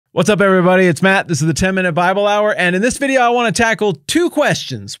What's up, everybody? It's Matt. This is the 10-Minute Bible Hour, and in this video, I want to tackle two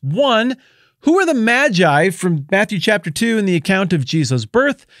questions. One, who are the Magi from Matthew chapter 2 in the account of Jesus'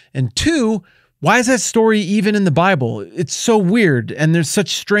 birth? And two, why is that story even in the Bible? It's so weird, and there's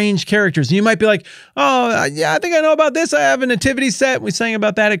such strange characters. And you might be like, oh, yeah, I think I know about this. I have a nativity set. We sang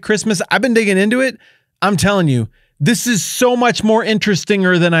about that at Christmas. I've been digging into it. I'm telling you, this is so much more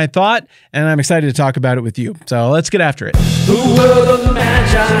interestinger than I thought, and I'm excited to talk about it with you. So let's get after it. Who were the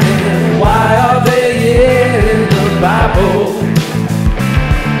Magi and why are they in the Bible?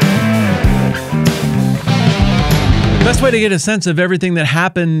 The best way to get a sense of everything that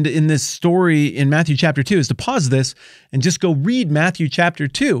happened in this story in Matthew chapter 2 is to pause this and just go read Matthew chapter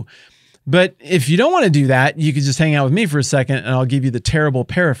 2. But if you don't want to do that, you can just hang out with me for a second and I'll give you the terrible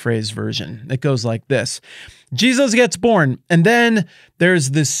paraphrase version. It goes like this. Jesus gets born, and then there's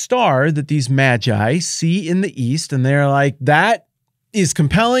this star that these Magi see in the east, and they're like, that is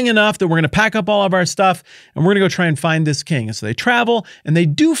compelling enough that we're going to pack up all of our stuff and we're going to go try and find this king. And so they travel and they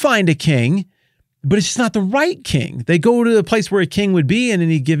do find a king, but it's just not the right king. They go to the place where a king would be in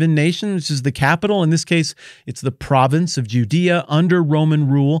any given nation, which is the capital. In this case, it's the province of Judea under Roman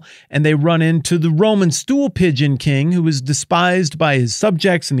rule. And they run into the Roman stool pigeon king, who was despised by his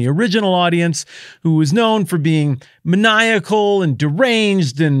subjects and the original audience, who was known for being maniacal and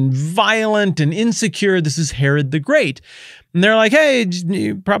deranged and violent and insecure. This is Herod the Great. And they're like, hey,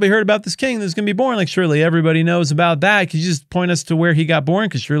 you probably heard about this king that's going to be born. Like, surely everybody knows about that. Could you just point us to where he got born?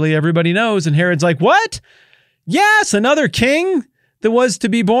 Because surely everybody knows. And Herod's like, what? Yes, another king that was to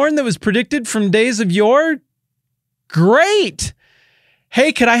be born that was predicted from days of yore? Great.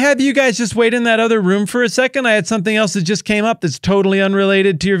 Hey, could I have you guys just wait in that other room for a second? I had something else that just came up that's totally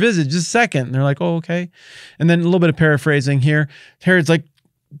unrelated to your visit. Just a second. And they're like, oh, okay. And then a little bit of paraphrasing here. Herod's like,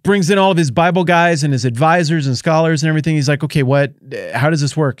 brings in all of his Bible guys and his advisors and scholars and everything. He's like, okay, how does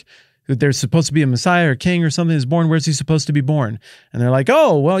this work? There's supposed to be a Messiah or king or something is born. Where's he supposed to be born? And they're like,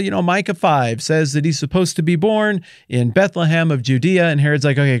 oh, well, Micah 5 says that he's supposed to be born in Bethlehem of Judea. And Herod's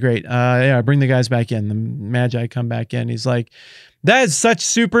like, okay, great. Yeah, bring the guys back in. The Magi come back in. He's like, that is such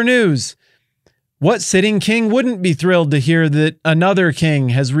super news. What sitting king wouldn't be thrilled to hear that another king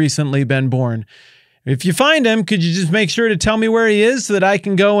has recently been born? If you find him, could you just make sure to tell me where he is so that I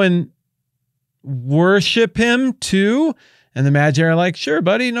can go and worship him too? And the Magi are like, sure,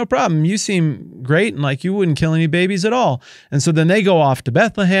 buddy, no problem. You seem great and like you wouldn't kill any babies at all. And so then they go off to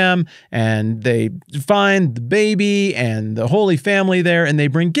Bethlehem and they find the baby and the Holy Family there, and they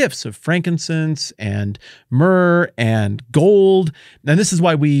bring gifts of frankincense and myrrh and gold. And this is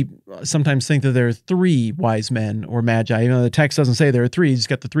why we sometimes think that there are three wise men or Magi. Even though the text doesn't say there are three, you just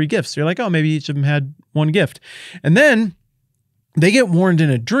got the three gifts. So you're like, oh, maybe each of them had one gift. And then they get warned in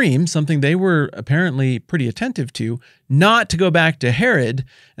a dream, something they were apparently pretty attentive to, not to go back to Herod.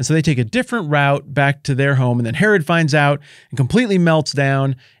 And so they take a different route back to their home. And then Herod finds out and completely melts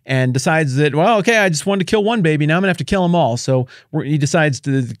down and decides that, well, okay, I just wanted to kill one baby. Now I'm going to have to kill them all. So he decides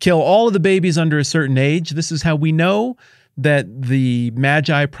to kill all of the babies under a certain age. This is how we know that the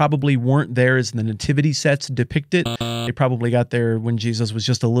Magi probably weren't there as the nativity sets depict it. They probably got there when Jesus was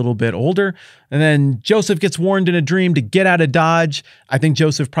just a little bit older. And then Joseph gets warned in a dream to get out of Dodge. I think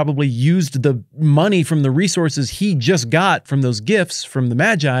Joseph probably used the money from the resources he just got from those gifts from the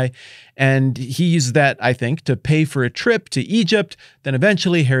Magi. And he used that, I think, to pay for a trip to Egypt. Then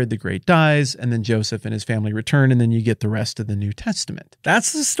eventually Herod the Great dies, and then Joseph and his family return, and then you get the rest of the New Testament.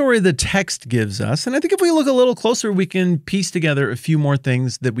 That's the story the text gives us. And I think if we look a little closer, we can piece together a few more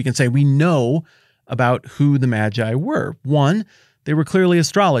things that we can say we know about who the Magi were. One, they were clearly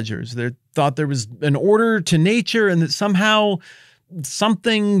astrologers. They thought there was an order to nature and that somehow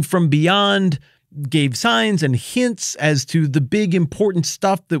something from beyond gave signs and hints as to the big important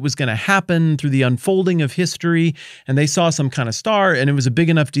stuff that was going to happen through the unfolding of history. And they saw some kind of star, and it was a big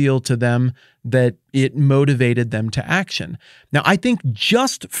enough deal to them that it motivated them to action. Now, I think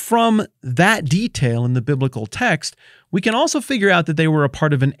just from that detail in the biblical text, we can also figure out that they were a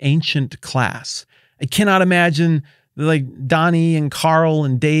part of an ancient class. I cannot imagine like Donnie and Carl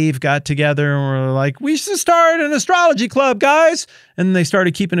and Dave got together and were like, we should start an astrology club, guys. And they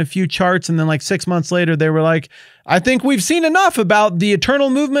started keeping a few charts. And then like 6 months later, they were like, I think we've seen enough about the eternal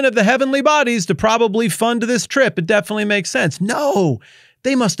movement of the heavenly bodies to probably fund this trip. It definitely makes sense. No,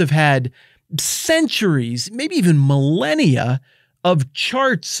 they must have had centuries, maybe even millennia of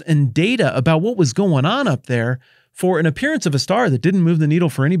charts and data about what was going on up there for an appearance of a star that didn't move the needle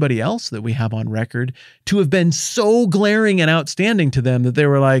for anybody else that we have on record to have been so glaring and outstanding to them that they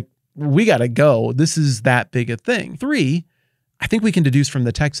were like, we got to go. This is that big a thing. 3, I think we can deduce from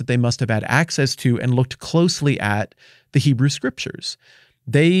the text that they must have had access to and looked closely at the Hebrew scriptures.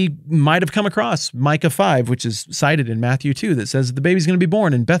 They might have come across Micah 5, which is cited in Matthew 2, that says the baby's going to be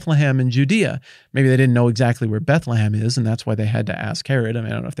born in Bethlehem in Judea. Maybe they didn't know exactly where Bethlehem is, and that's why they had to ask Herod. I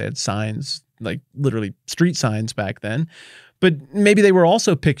mean, I don't know if they had signs, like literally street signs back then. But maybe they were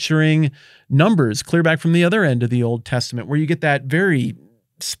also picturing Numbers, clear back from the other end of the Old Testament, where you get that very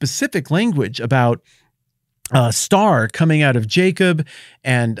specific language about a star coming out of Jacob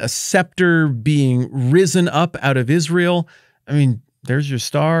and a scepter being risen up out of Israel. I mean, there's your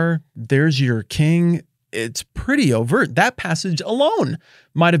star, there's your king. It's pretty overt. That passage alone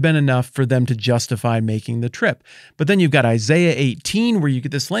might have been enough for them to justify making the trip. But then you've got Isaiah 18, where you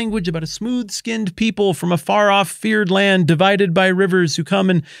get this language about a smooth-skinned people from a far-off feared land divided by rivers who come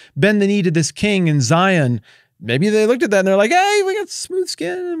and bend the knee to this king in Zion. Maybe they looked at that and they're like, hey, we got smooth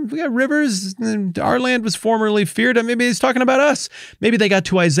skin, we got rivers, and our land was formerly feared. Maybe he's talking about us. Maybe they got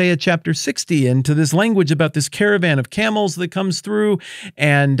to Isaiah chapter 60 and to this language about this caravan of camels that comes through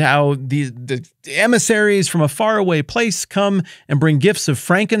and how the emissaries from a faraway place come and bring gifts of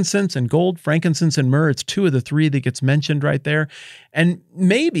frankincense and gold, frankincense and myrrh. It's two of the three that gets mentioned right there. And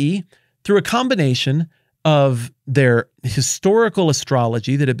maybe through a combination of their historical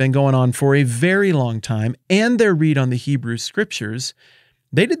astrology that had been going on for a very long time and their read on the Hebrew scriptures,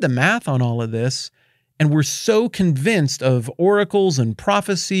 they did the math on all of this and were so convinced of oracles and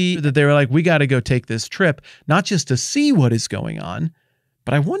prophecy that they were like, we got to go take this trip, not just to see what is going on,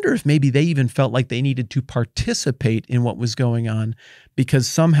 but I wonder if maybe they even felt like they needed to participate in what was going on because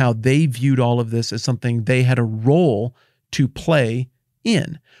somehow they viewed all of this as something they had a role to play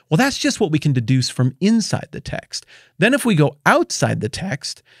in. Well, that's just what we can deduce from inside the text. Then if we go outside the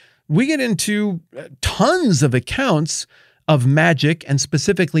text, we get into tons of accounts of magic and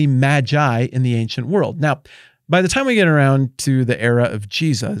specifically Magi in the ancient world. Now, by the time we get around to the era of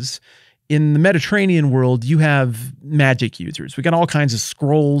Jesus, in the Mediterranean world, you have magic users. We got all kinds of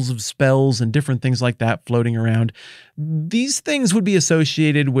scrolls of spells and different things like that floating around. These things would be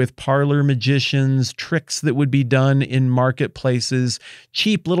associated with parlor magicians, tricks that would be done in marketplaces,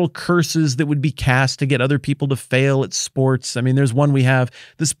 cheap little curses that would be cast to get other people to fail at sports. I mean, there's one we have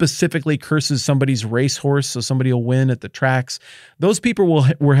that specifically curses somebody's racehorse so somebody will win at the tracks. Those people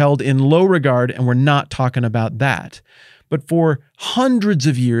were held in low regard, and we're not talking about that. But for hundreds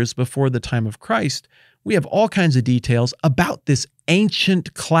of years before the time of Christ, we have all kinds of details about this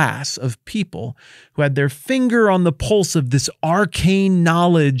ancient class of people who had their finger on the pulse of this arcane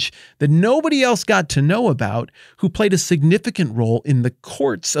knowledge that nobody else got to know about, who played a significant role in the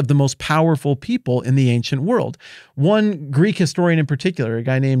courts of the most powerful people in the ancient world. One Greek historian in particular, a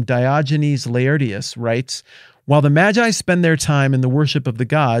guy named Diogenes Laertius, writes, while the Magi spend their time in the worship of the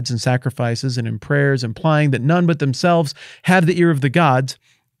gods and sacrifices and in prayers, implying that none but themselves have the ear of the gods,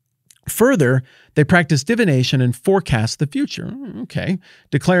 further, they practice divination and forecast the future,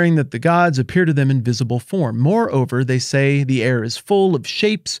 declaring that the gods appear to them in visible form. Moreover, they say the air is full of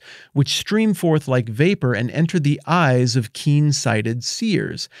shapes which stream forth like vapor and enter the eyes of keen-sighted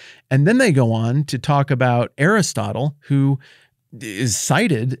seers. And then they go on to talk about Aristotle, who is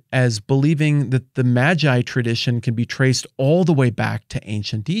cited as believing that the Magi tradition can be traced all the way back to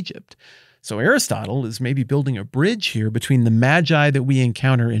ancient Egypt. So Aristotle is maybe building a bridge here between the Magi that we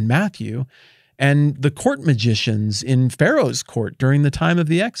encounter in Matthew and the court magicians in Pharaoh's court during the time of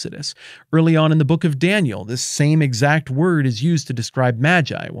the Exodus. Early on in the book of Daniel, this same exact word is used to describe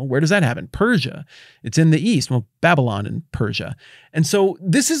Magi. Well, where does that happen? Persia. It's in the east. Well, Babylon and Persia. And so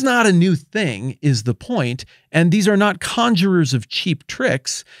this is not a new thing, is the point. And these are not conjurers of cheap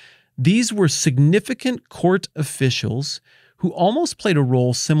tricks. These were significant court officials who almost played a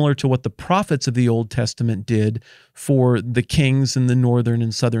role similar to what the prophets of the Old Testament did for the kings in the northern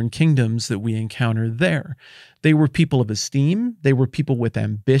and southern kingdoms that we encounter there. They were people of esteem. They were people with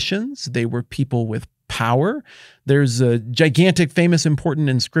ambitions. They were people with power. There's a gigantic, famous, important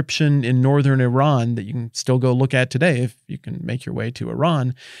inscription in northern Iran that you can still go look at today if you can make your way to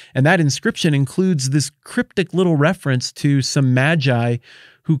Iran. And that inscription includes this cryptic little reference to some Magi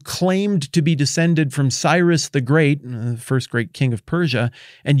who claimed to be descended from Cyrus the Great, the first great king of Persia,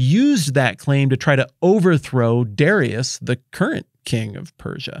 and used that claim to try to overthrow Darius, the current king of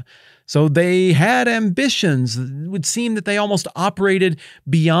Persia. So they had ambitions. It would seem that they almost operated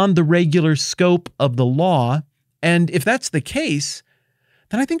beyond the regular scope of the law. And if that's the case,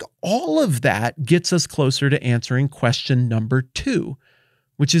 then I think all of that gets us closer to answering question number 2,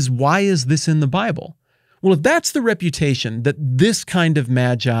 which is, why is this in the Bible? Well, if that's the reputation that this kind of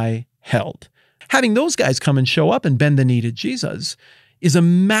Magi held, having those guys come and show up and bend the knee to Jesus is a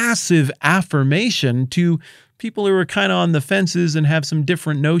massive affirmation to people who are kind of on the fences and have some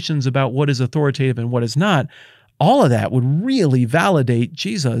different notions about what is authoritative and what is not. All of that would really validate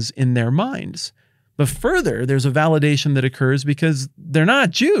Jesus in their minds. But further, there's a validation that occurs because they're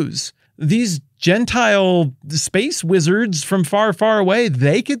not Jews. These Gentile space wizards from far, far away,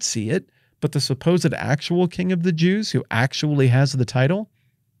 they could see it. But the supposed actual king of the Jews, who actually has the title,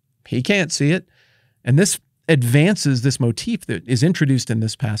 he can't see it. And this advances this motif that is introduced in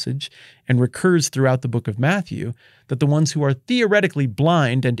this passage and recurs throughout the book of Matthew, that the ones who are theoretically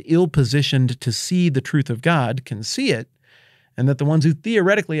blind and ill-positioned to see the truth of God can see it, and that the ones who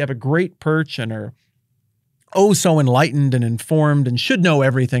theoretically have a great perch and are oh so enlightened and informed and should know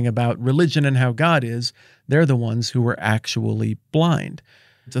everything about religion and how God is, they're the ones who are actually blind.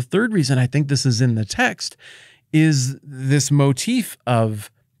 The third reason I think this is in the text is this motif of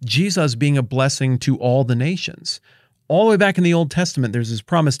Jesus being a blessing to all the nations. All the way back in the Old Testament, there's this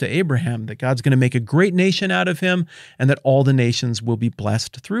promise to Abraham that God's going to make a great nation out of him and that all the nations will be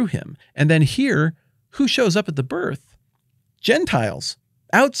blessed through him. And then here, who shows up at the birth? Gentiles,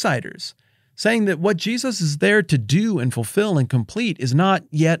 outsiders, saying that what Jesus is there to do and fulfill and complete is not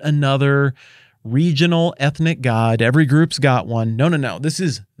yet another regional ethnic God. Every group's got one. No. This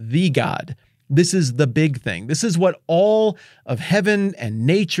is the God. This is the big thing. This is what all of heaven and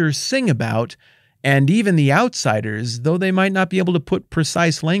nature sing about, and even the outsiders, though they might not be able to put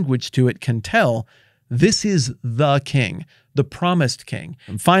precise language to it, can tell this is the king, the promised king.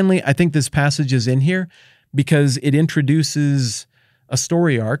 And finally, I think this passage is in here because it introduces a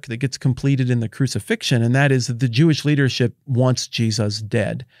story arc that gets completed in the crucifixion, and that is that the Jewish leadership wants Jesus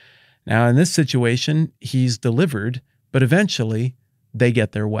dead. Now, in this situation, he's delivered, but eventually they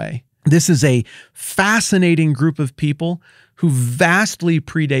get their way. This is a fascinating group of people who vastly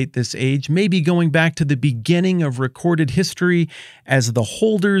predate this age, maybe going back to the beginning of recorded history as the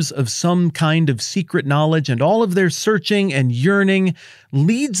holders of some kind of secret knowledge, and all of their searching and yearning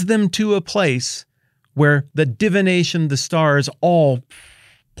leads them to a place where the divination, the stars all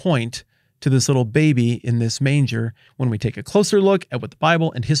point to this little baby in this manger. When we take a closer look at what the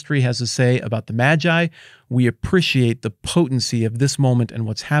Bible and history has to say about the Magi, we appreciate the potency of this moment and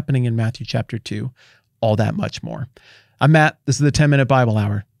what's happening in Matthew chapter 2, all that much more. I'm Matt. This is the 10-Minute Bible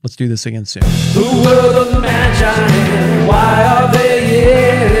Hour. Let's do this again soon. Who were the Magi and why are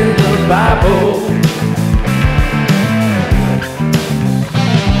they in the Bible?